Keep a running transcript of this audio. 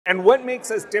And what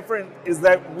makes us different is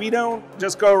that we don't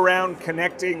just go around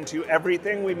connecting to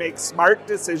everything. We make smart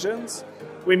decisions.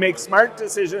 We make smart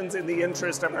decisions in the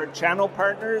interest of our channel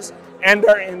partners and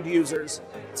our end users.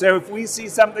 So if we see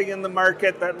something in the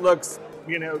market that looks,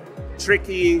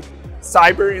 tricky,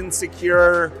 cyber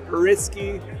insecure,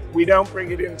 risky, we don't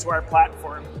bring it into our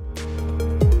platform.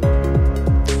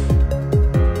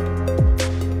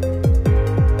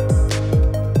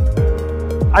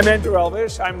 I'm Andrew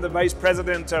Elvish. I'm the Vice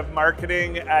President of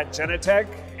Marketing at Genetec,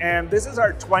 and this is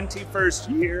our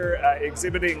 21st year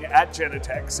exhibiting at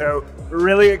Genetec. So we're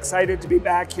really excited to be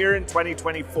back here in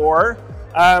 2024.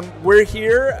 We're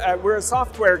here, we're a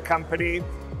software company,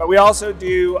 but we also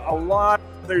do a lot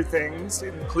of other things,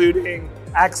 including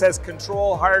access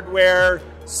control hardware,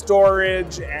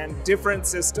 storage, and different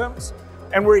systems.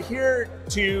 And we're here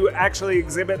to actually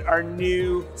exhibit our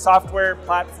new software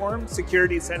platform,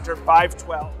 Security Center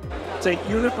 512. It's a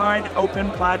unified open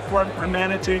platform for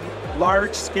managing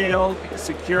large-scale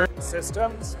secure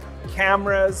systems,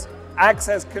 cameras,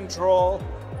 access control,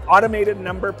 automated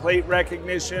number plate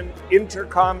recognition,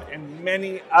 intercom, and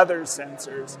many other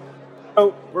sensors.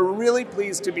 So we're really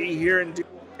pleased to be here in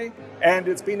Dubai, and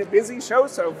it's been a busy show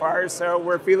so far, so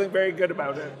we're feeling very good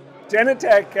about it.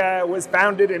 Genetec was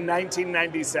founded in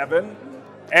 1997,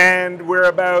 and we're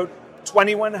about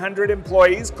 2,100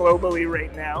 employees globally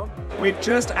right now. We've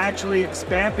just actually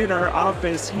expanded our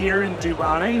office here in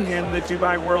Dubai, in the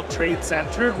Dubai World Trade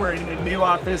Center. We're in a new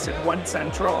office at One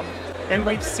Central. And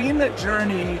we've seen the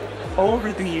journey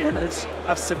over the years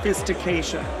of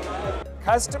sophistication.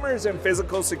 Customers in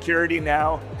physical security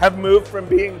now have moved from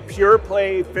being pure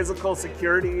play physical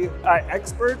security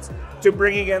experts to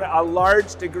bringing in a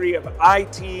large degree of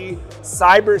IT,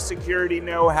 cybersecurity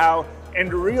know-how,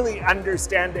 and really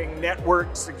understanding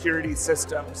network security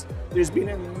systems. There's been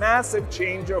a massive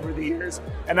change over the years,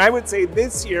 and I would say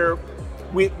this year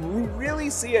we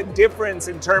really see a difference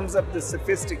in terms of the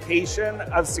sophistication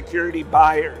of security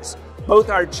buyers, both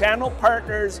our channel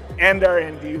partners and our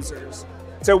end users.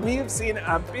 So we have seen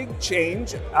a big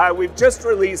change. We've just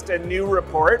released a new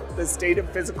report, the State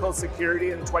of Physical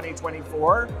Security in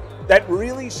 2024, that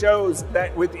really shows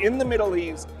that within the Middle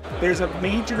East, there's a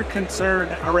major concern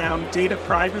around data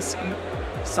privacy,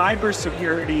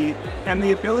 cybersecurity, and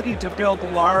the ability to build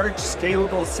large,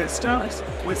 scalable systems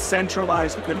with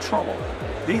centralized control.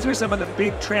 These are some of the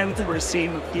big trends that we're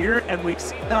seeing here, and we've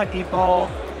seen that evolve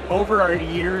over our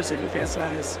years in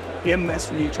business in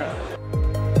this region.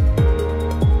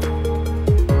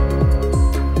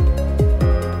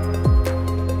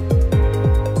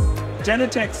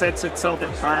 Genetec sets itself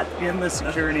apart in the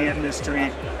security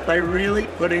industry by really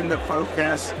putting the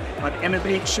focus on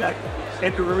innovation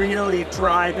and really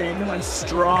driving a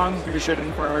strong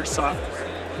vision for our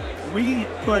software. We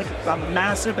put a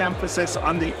massive emphasis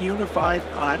on the unified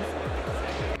platform.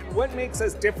 What makes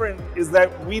us different is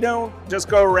that we don't just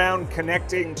go around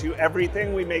connecting to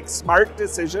everything. We make smart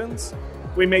decisions.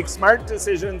 We make smart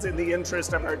decisions in the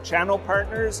interest of our channel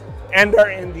partners and our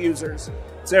end users.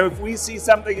 So if we see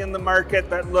something in the market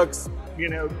that looks,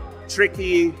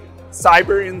 tricky,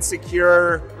 cyber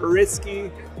insecure,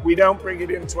 risky, we don't bring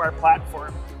it into our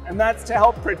platform. And that's to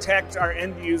help protect our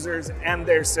end users and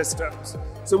their systems.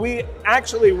 So we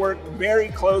actually work very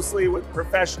closely with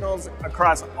professionals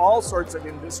across all sorts of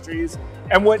industries.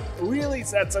 And what really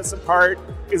sets us apart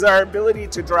is our ability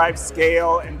to drive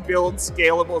scale and build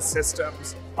scalable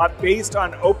systems based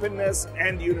on openness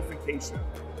and unification.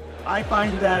 I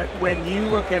find that when you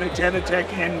look at a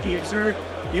Genetec end user,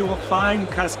 you will find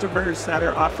customers that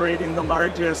are operating the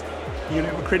largest,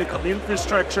 critical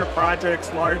infrastructure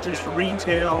projects, largest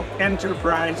retail,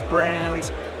 enterprise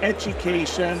brands,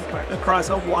 education, across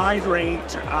a wide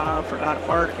range of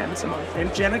markets.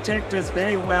 And Genetec does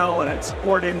very well at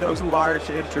supporting those large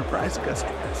enterprise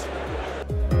customers.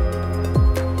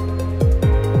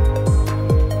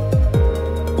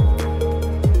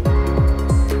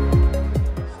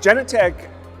 Genetec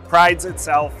prides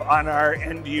itself on our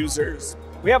end users.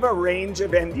 We have a range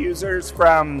of end users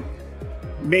from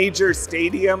major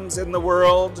stadiums in the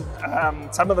world,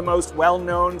 some of the most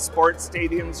well-known sports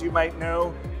stadiums you might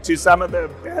know, to some of the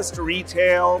best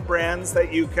retail brands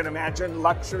that you can imagine,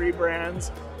 luxury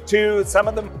brands, to some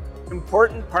of the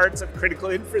important parts of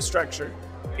critical infrastructure.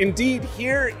 Indeed,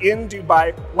 here in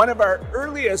Dubai, one of our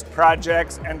earliest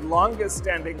projects and longest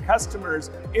standing customers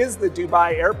is the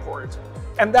Dubai airport.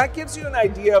 And that gives you an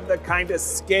idea of the kind of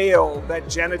scale that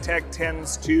Genetec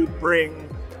tends to bring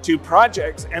to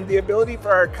projects and the ability for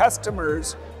our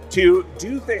customers to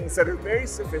do things that are very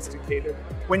sophisticated.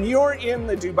 When you're in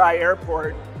the Dubai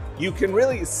airport, you can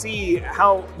really see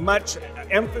how much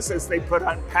emphasis they put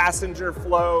on passenger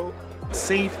flow,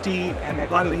 safety, and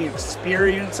on the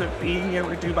experience of being in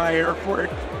a Dubai airport.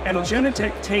 And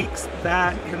Genetec takes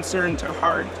that concern to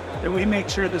heart, that we make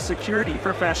sure the security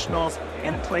professionals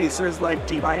in places like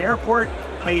Dubai Airport,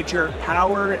 major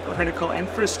power and critical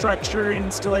infrastructure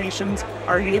installations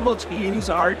are able to use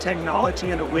our technology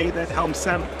in a way that helps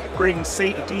them bring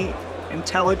safety,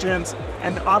 intelligence,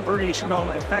 and operational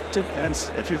effectiveness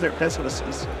to their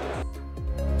businesses.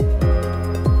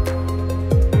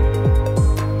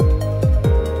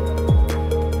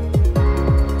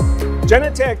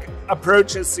 Genetec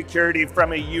approaches security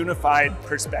from a unified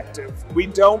perspective. We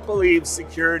don't believe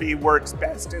security works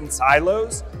best in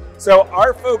silos, so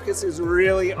our focus is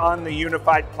really on the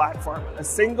unified platform, a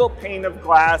single pane of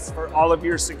glass for all of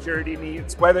your security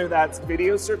needs, whether that's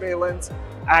video surveillance,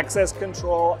 access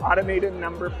control, automated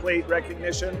number plate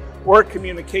recognition, or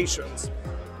communications.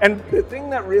 And the thing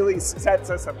that really sets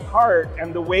us apart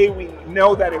and the way we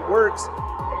know that it works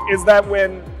is that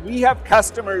when we have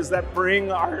customers that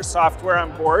bring our software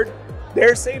on board,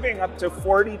 they're saving up to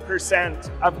 40%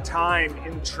 of time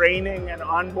in training and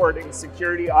onboarding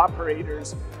security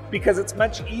operators because it's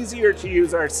much easier to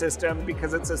use our system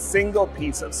because it's a single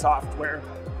piece of software.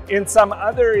 In some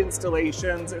other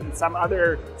installations and some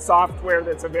other software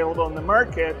that's available in the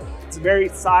market, it's very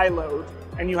siloed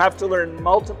and you have to learn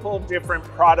multiple different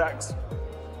products.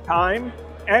 Time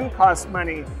and costs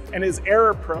money and is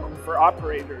error prone for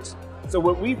operators. So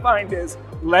what we find is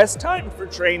less time for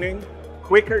training,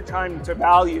 quicker time to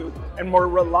value, and more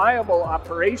reliable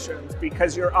operations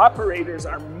because your operators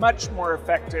are much more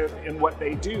effective in what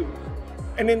they do.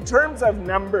 And in terms of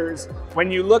numbers,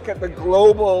 when you look at the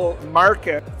global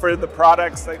market for the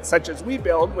products such as we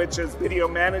build, which is video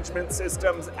management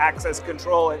systems, access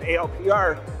control, and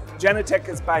ALPR, Genetec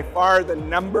is by far the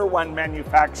 #1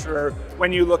 manufacturer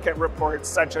when you look at reports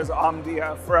such as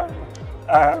Omdia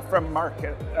from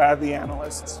Market, the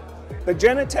analysts. The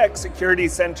Genetec Security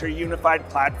Center unified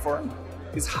platform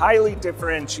is highly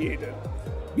differentiated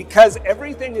because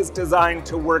everything is designed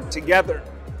to work together.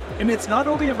 And it's not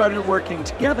only about it working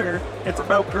together, it's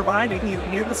about providing you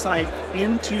insight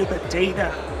into the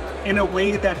data in a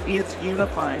way that is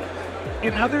unified.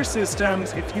 In other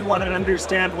systems, if you want to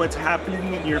understand what's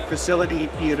happening in your facility,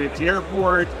 be it an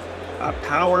airport, a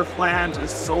power plant, a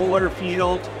solar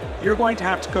field, you're going to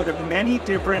have to go to many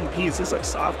different pieces of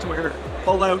software,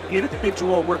 pull out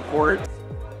individual reports,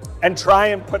 and try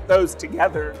and put those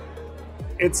together.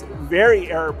 It's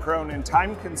very error prone and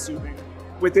time consuming.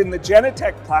 Within the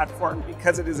Genetec platform,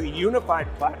 because it is a unified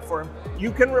platform,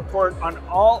 you can report on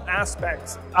all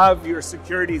aspects of your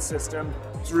security system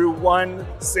through one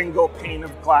single pane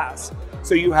of glass.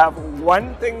 So you have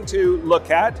one thing to look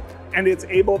at, and it's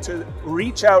able to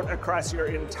reach out across your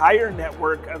entire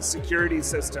network of security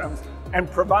systems and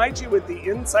provide you with the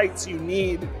insights you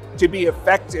need to be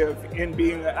effective in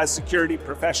being a security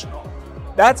professional.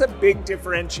 That's a big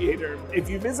differentiator. If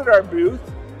you visit our booth,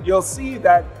 you'll see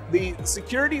that the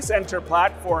Security Center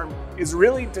platform is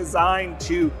really designed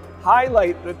to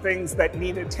highlight the things that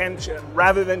need attention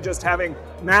rather than just having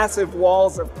massive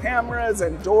walls of cameras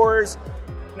and doors,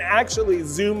 and actually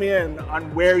zoom in on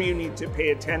where you need to pay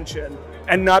attention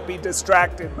and not be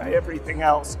distracted by everything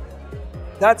else.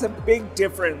 That's a big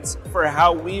difference for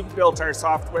how we've built our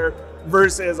software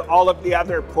versus all of the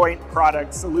other point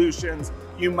product solutions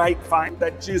you might find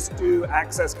that just do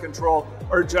access control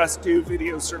or just do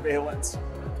video surveillance.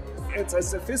 It's a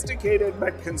sophisticated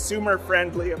but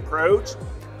consumer-friendly approach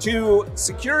to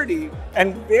security,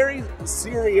 and very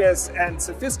serious and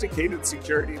sophisticated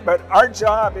security. But our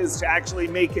job is to actually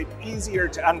make it easier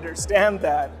to understand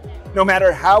that, no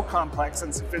matter how complex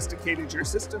and sophisticated your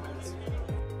system is.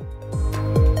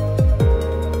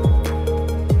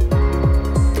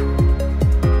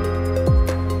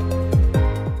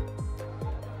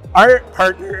 Our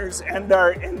partners and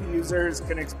our end users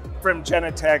can expect from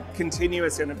Genetec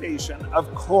continuous innovation,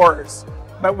 of course.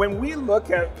 But when we look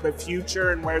at the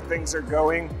future and where things are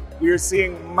going, we are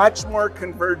seeing much more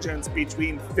convergence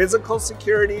between physical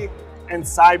security and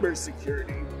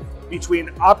cybersecurity,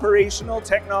 between operational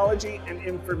technology and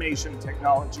information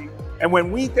technology. And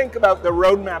when we think about the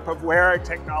roadmap of where our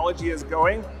technology is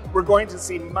going, we're going to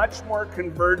see much more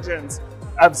convergence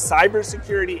of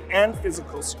cybersecurity and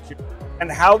physical security,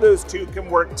 and how those two can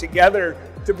work together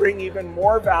to bring even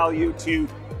more value to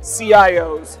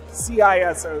CIOs,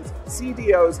 CISOs,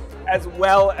 CDOs, as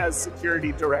well as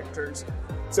security directors.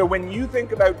 So when you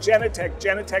think about Genetec,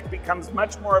 Genetec becomes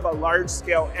much more of a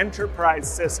large-scale enterprise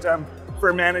system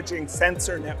for managing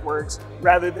sensor networks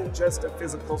rather than just a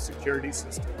physical security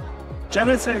system.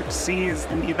 Genetec sees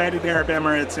the United Arab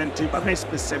Emirates and Dubai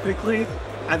specifically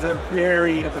as a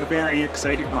very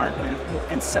exciting market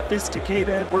and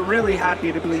sophisticated. We're really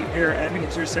happy to be here at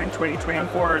Usersense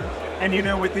 2024.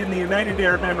 And within the United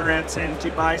Arab Emirates and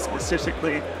Dubai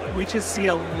specifically, we just see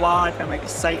a lot of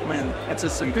excitement. It's a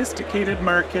sophisticated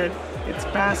market, it's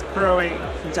fast growing,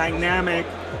 dynamic,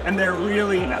 and they're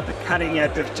really at the cutting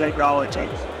edge of technology.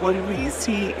 What we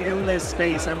see in this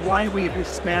space and why we've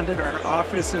expanded our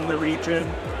office in the region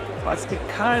was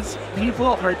because people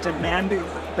are demanding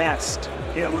the best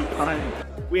in time.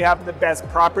 We have the best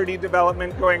property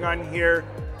development going on here.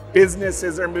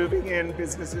 Businesses are moving in,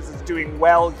 businesses is doing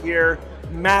well here.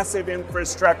 Massive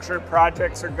infrastructure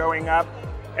projects are going up.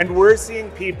 And we're seeing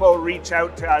people reach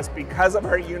out to us because of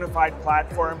our unified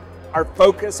platform, our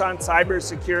focus on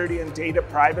cybersecurity and data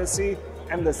privacy,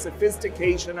 and the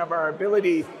sophistication of our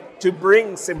ability to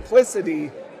bring simplicity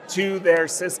to their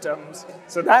systems.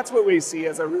 So that's what we see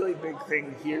as a really big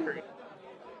thing here.